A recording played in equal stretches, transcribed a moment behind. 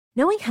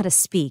Knowing how to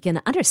speak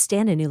and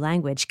understand a new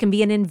language can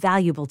be an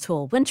invaluable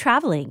tool when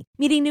traveling,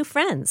 meeting new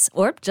friends,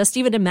 or just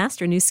even to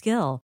master a new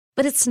skill.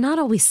 But it's not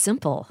always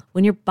simple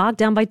when you're bogged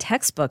down by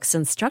textbooks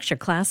and structured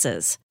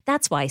classes.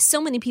 That's why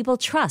so many people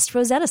trust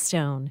Rosetta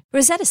Stone.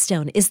 Rosetta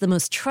Stone is the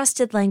most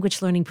trusted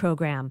language learning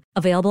program,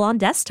 available on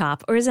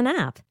desktop or as an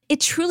app. It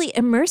truly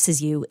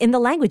immerses you in the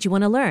language you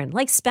want to learn,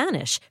 like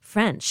Spanish,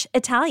 French,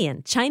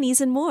 Italian,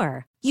 Chinese, and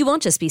more. You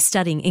won't just be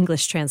studying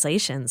English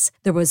translations.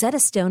 The Rosetta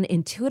Stone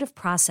intuitive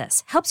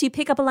process helps you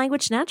pick up a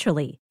language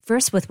naturally,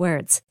 first with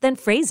words, then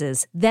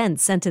phrases, then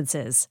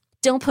sentences.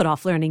 Don't put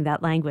off learning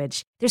that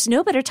language. There's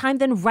no better time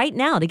than right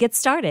now to get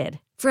started.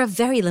 For a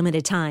very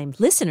limited time,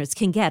 listeners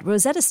can get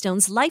Rosetta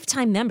Stone's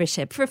lifetime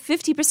membership for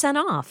 50%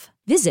 off.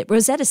 Visit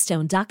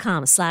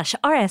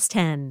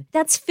rosettastone.com/rs10.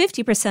 That's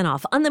 50%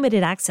 off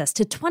unlimited access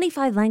to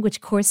 25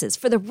 language courses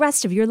for the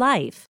rest of your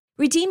life.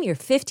 Redeem your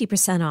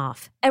 50%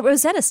 off at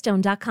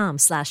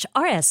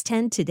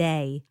rosettastone.com/rs10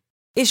 today.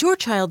 Is your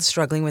child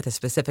struggling with a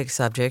specific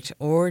subject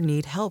or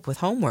need help with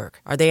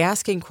homework? Are they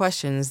asking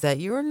questions that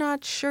you're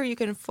not sure you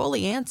can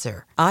fully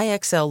answer?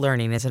 IXL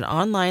Learning is an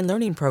online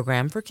learning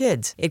program for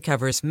kids. It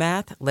covers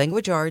math,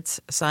 language arts,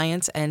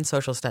 science, and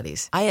social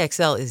studies.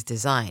 IXL is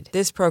designed.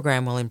 This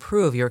program will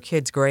improve your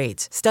kids'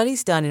 grades.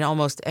 Studies done in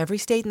almost every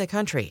state in the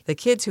country. The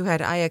kids who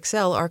had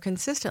IXL are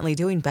consistently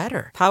doing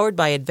better. Powered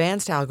by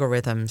advanced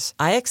algorithms,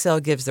 IXL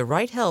gives the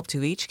right help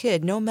to each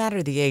kid no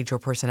matter the age or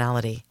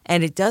personality.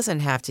 And it doesn't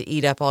have to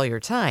eat up all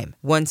your time.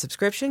 One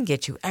subscription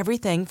gets you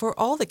everything for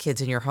all the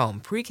kids in your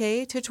home,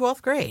 pre-K to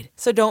 12th grade.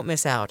 So don't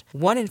miss out.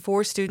 1 in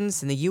 4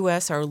 students in the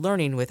U.S. are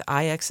learning with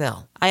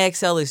IXL.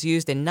 IXL is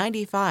used in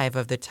 95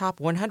 of the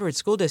top 100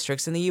 school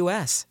districts in the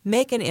U.S.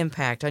 Make an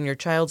impact on your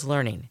child's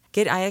learning.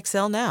 Get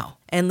IXL now.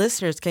 And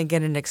listeners can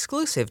get an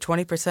exclusive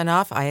 20%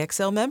 off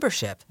IXL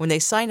membership when they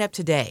sign up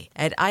today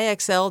at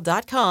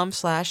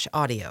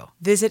IXL.com/audio.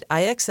 Visit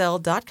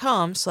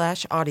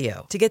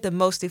IXL.com/audio to get the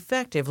most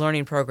effective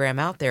learning program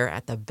out there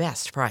at the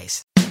best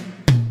price.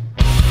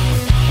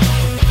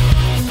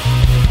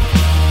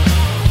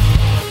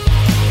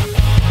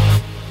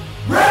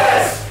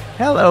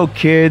 Hello,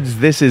 kids.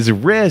 This is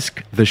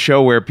Risk, the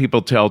show where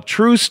people tell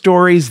true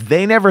stories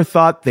they never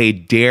thought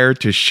they'd dare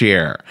to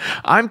share.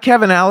 I'm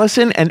Kevin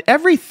Allison, and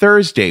every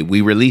Thursday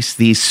we release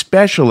these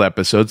special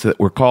episodes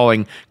that we're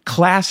calling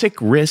Classic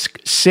Risk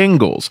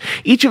Singles.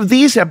 Each of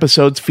these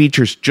episodes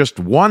features just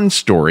one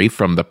story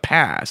from the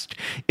past.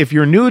 If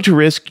you're new to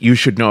Risk, you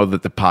should know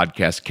that the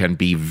podcast can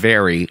be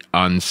very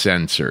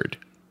uncensored.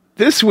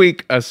 This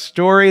week, a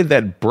story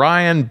that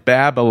Brian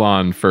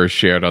Babylon first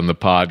shared on the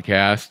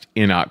podcast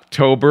in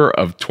October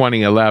of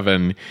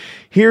 2011.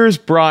 Here's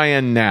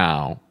Brian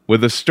now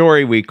with a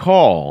story we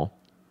call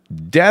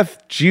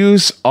Death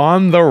Juice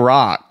on the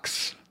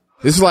Rocks.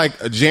 This is like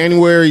a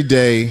January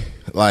day,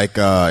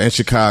 in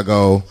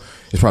Chicago.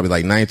 It's probably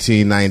like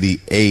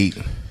 1998,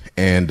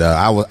 and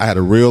I had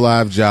a real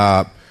live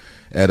job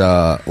at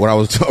a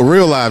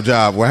real live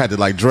job where I had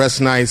to dress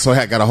nice. So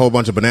I got a whole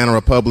bunch of Banana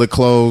Republic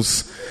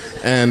clothes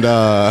and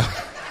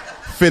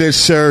fitted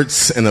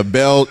shirts and a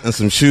belt and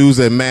some shoes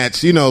that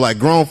matched,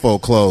 grown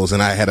folk clothes.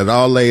 And I had it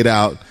all laid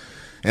out.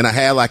 And I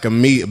had a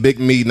big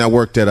meeting. I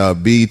worked at a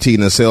BET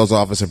in the sales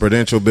office in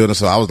Prudential Building.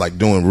 So I was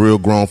doing real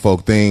grown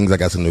folk things. I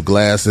got some new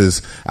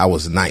glasses. I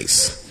was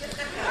nice.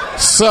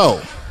 So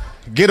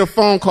get a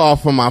phone call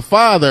from my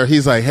father.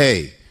 He's like,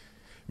 hey,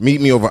 meet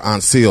me over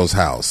Aunt Seal's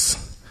house.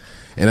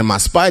 And in my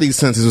spidey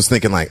senses was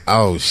thinking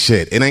oh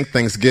shit, it ain't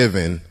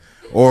Thanksgiving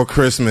or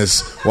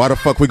Christmas. Why the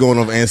fuck we going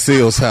over Aunt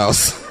Seal's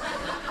house?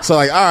 So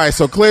all right,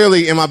 so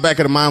clearly in my back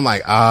of the mind,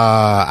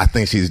 I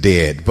think she's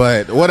dead,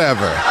 but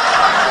whatever.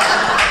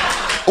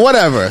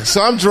 Whatever.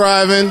 So I'm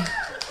driving,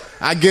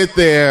 I get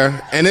there,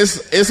 and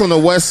it's on the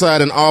west side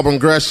in Auburn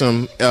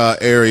Gresham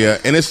area,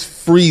 and it's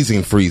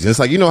freezing. It's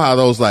how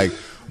those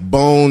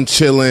bone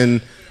chilling,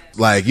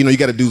 you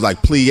got to do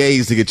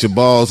plies to get your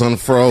balls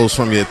unfroze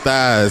from your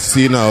thighs,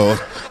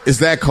 it's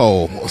that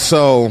cold.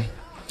 So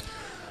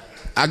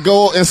I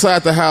go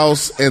inside the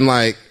house and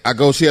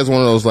she has one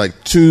of those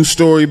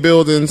 2-story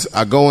buildings.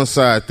 I go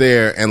inside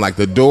there and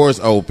the doors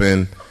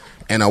open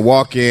and I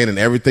walk in and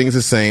everything's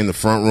the same. The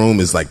front room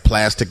is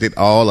plasticed it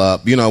all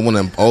up. One of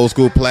them old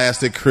school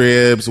plastic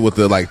cribs with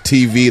the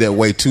TV that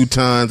weigh 2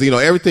 tons.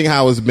 Everything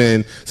how it's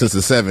been since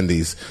the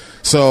 70s.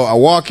 So I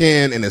walk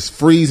in and it's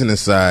freezing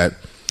inside.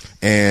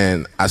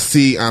 And I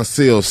see Aunt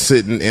Seal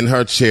sitting in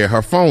her chair,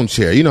 her phone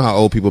chair. You know how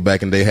old people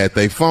back in the day had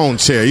their phone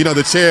chair.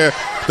 The chair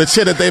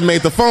that they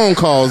made the phone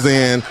calls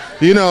in.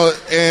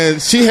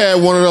 And she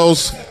had one of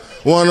those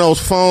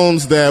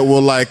phones that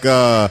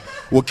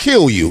will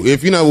kill you.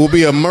 If will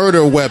be a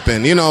murder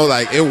weapon.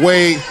 It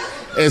weighed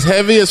as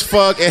heavy as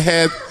fuck. It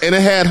had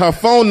her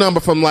phone number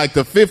from the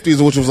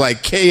 50s, which was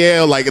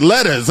KL,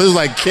 letters. It was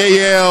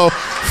KL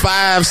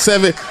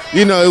 57.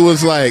 It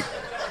was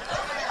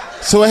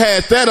So it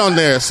had that on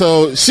there.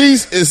 So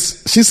she's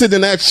sitting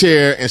in that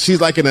chair and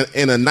she's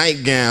in a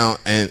nightgown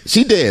and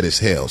she dead as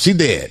hell. She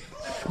dead.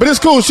 But it's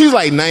cool. She's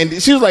 90.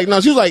 She was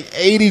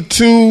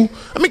 82.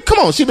 I mean, come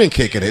on. She been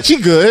kicking it. She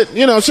good.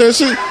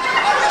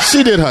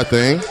 She did her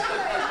thing.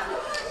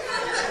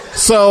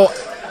 So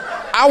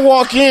I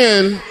walk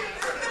in,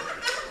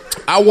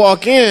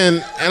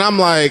 and I'm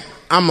like,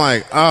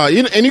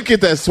 and you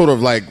get that sort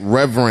of like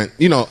reverent,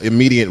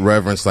 immediate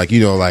reverence, like,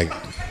 like,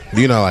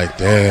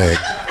 dang,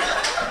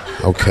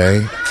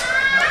 okay.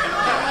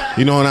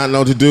 Not know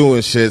what to do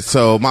and shit.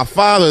 So my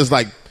father's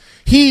like,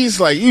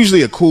 he's like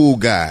usually a cool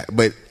guy,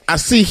 but I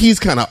see he's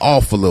kind of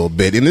off a little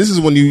bit. And this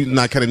is when you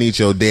not kind of need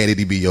your daddy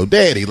to be your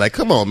daddy. Like,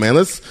 come on, man,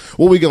 what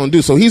we gonna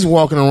do? So he's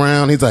walking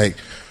around. He's like,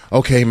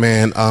 okay,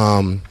 man,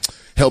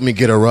 help me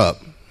get her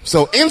up.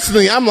 So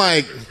instantly I'm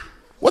like,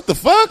 what the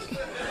fuck?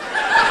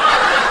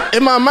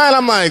 In my mind,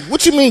 I'm like,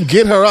 what you mean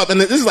get her up? And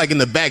this is like in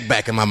the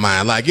back in my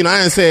mind. Like, I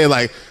didn't say it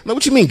like, no,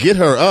 what you mean get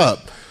her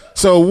up?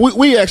 So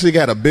we actually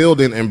got a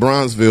building in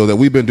Bronzeville that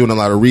we've been doing a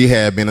lot of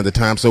rehab in at the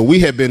time. So we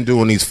had been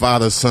doing these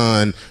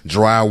father-son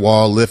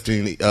drywall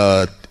lifting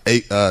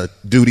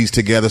duties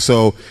together.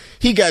 So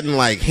he got in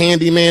like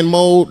handyman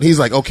mode. He's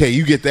like, okay,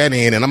 you get that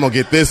in and I'm going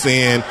to get this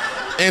in.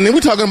 And then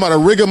we're talking about a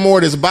rigor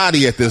mortis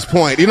body at this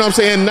point. You know what I'm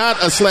saying? Not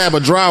a slab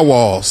of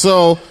drywall.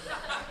 So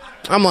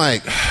I'm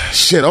like,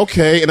 shit,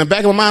 okay. And the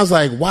back of my mind was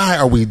like, why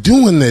are we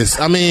doing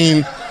this? I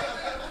mean,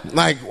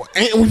 like,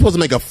 ain't we supposed to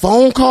make a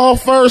phone call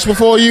first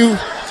before you...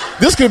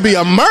 This could be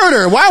a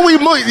murder. Why we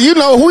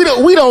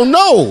don't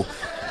know.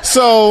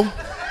 So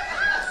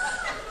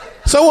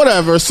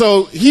whatever.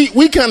 So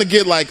we kind of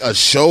get like a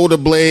shoulder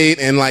blade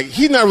and like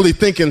he's not really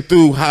thinking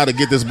through how to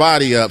get this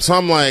body up. So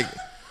I'm like,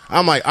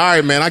 all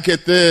right, man, I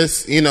get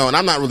this, and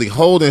I'm not really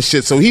holding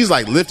shit. So he's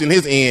like lifting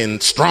his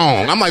end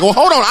strong. I'm like, well,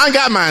 hold on, I ain't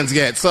got mine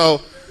yet.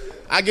 So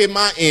I get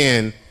my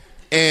end,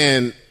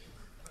 and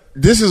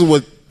this is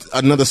what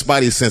another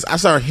spidey sense. I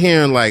start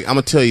hearing like, I'm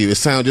gonna tell you, it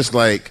sounds just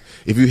like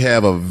if you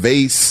have a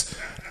vase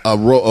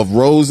of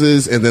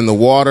roses and then the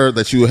water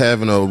that you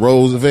have in a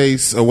rose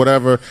vase or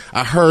whatever.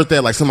 I heard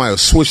that like somebody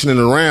was swishing it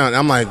around.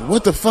 I'm like,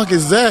 what the fuck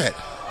is that?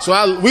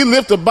 So we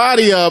lift the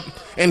body up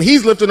and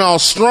he's lifting all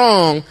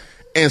strong,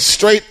 and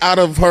straight out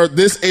of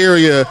this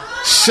area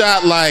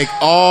shot like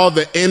all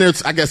the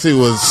innards. I guess it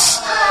was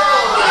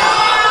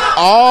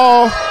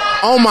all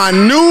on my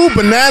new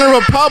Banana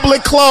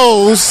Republic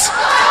clothes,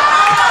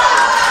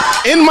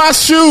 in my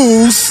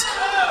shoes.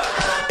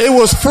 It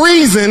was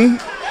freezing.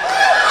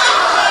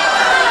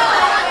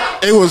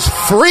 It was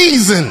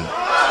freezing.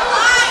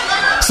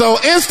 So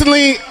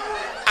instantly,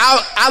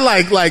 I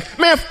like,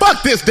 man,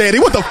 fuck this, daddy.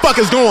 What the fuck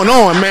is going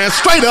on, man?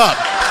 Straight up,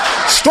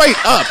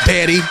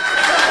 daddy.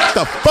 What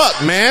the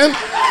fuck, man?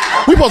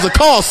 We supposed to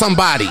call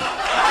somebody.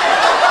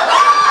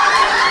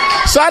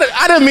 So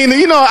I didn't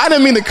mean to, I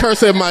didn't mean to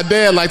curse at my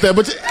dad like that,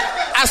 but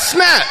I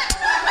snapped.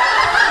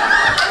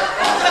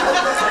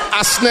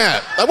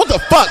 Like, what the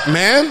fuck,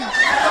 man?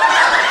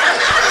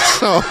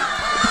 So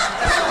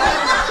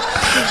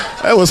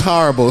that was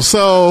horrible.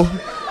 So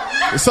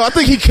I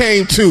think he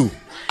came too.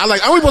 Are we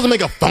supposed to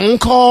make a phone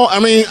call? I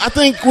mean, I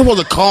think we're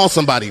supposed to call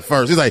somebody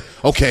first. He's like,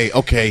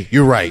 okay,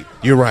 you're right.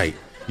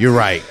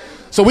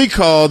 So we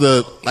called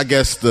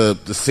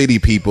the city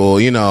people,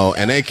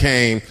 and they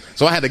came.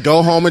 So I had to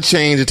go home and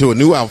change into a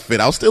new outfit.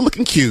 I was still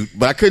looking cute,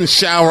 but I couldn't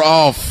shower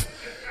off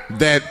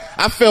that.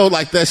 I felt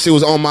like that shit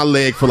was on my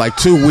leg for like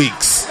 2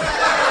 weeks.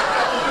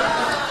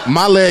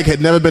 My leg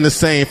had never been the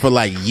same for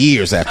like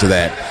years after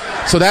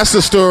that. So that's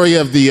the story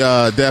of the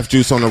Death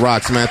Juice on the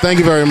Rocks, man. Thank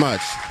you very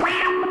much.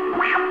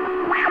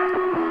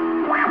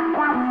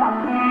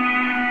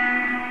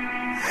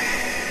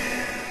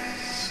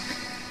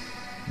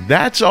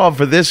 That's all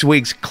for this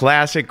week's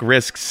Classic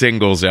Risk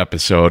Singles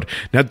episode.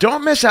 Now,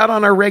 don't miss out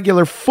on our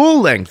regular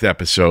full-length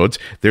episodes.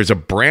 There's a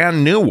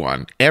brand new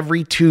one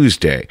every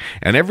Tuesday.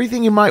 And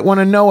everything you might want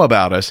to know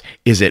about us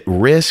is at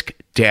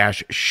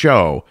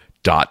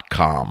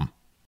risk-show.com.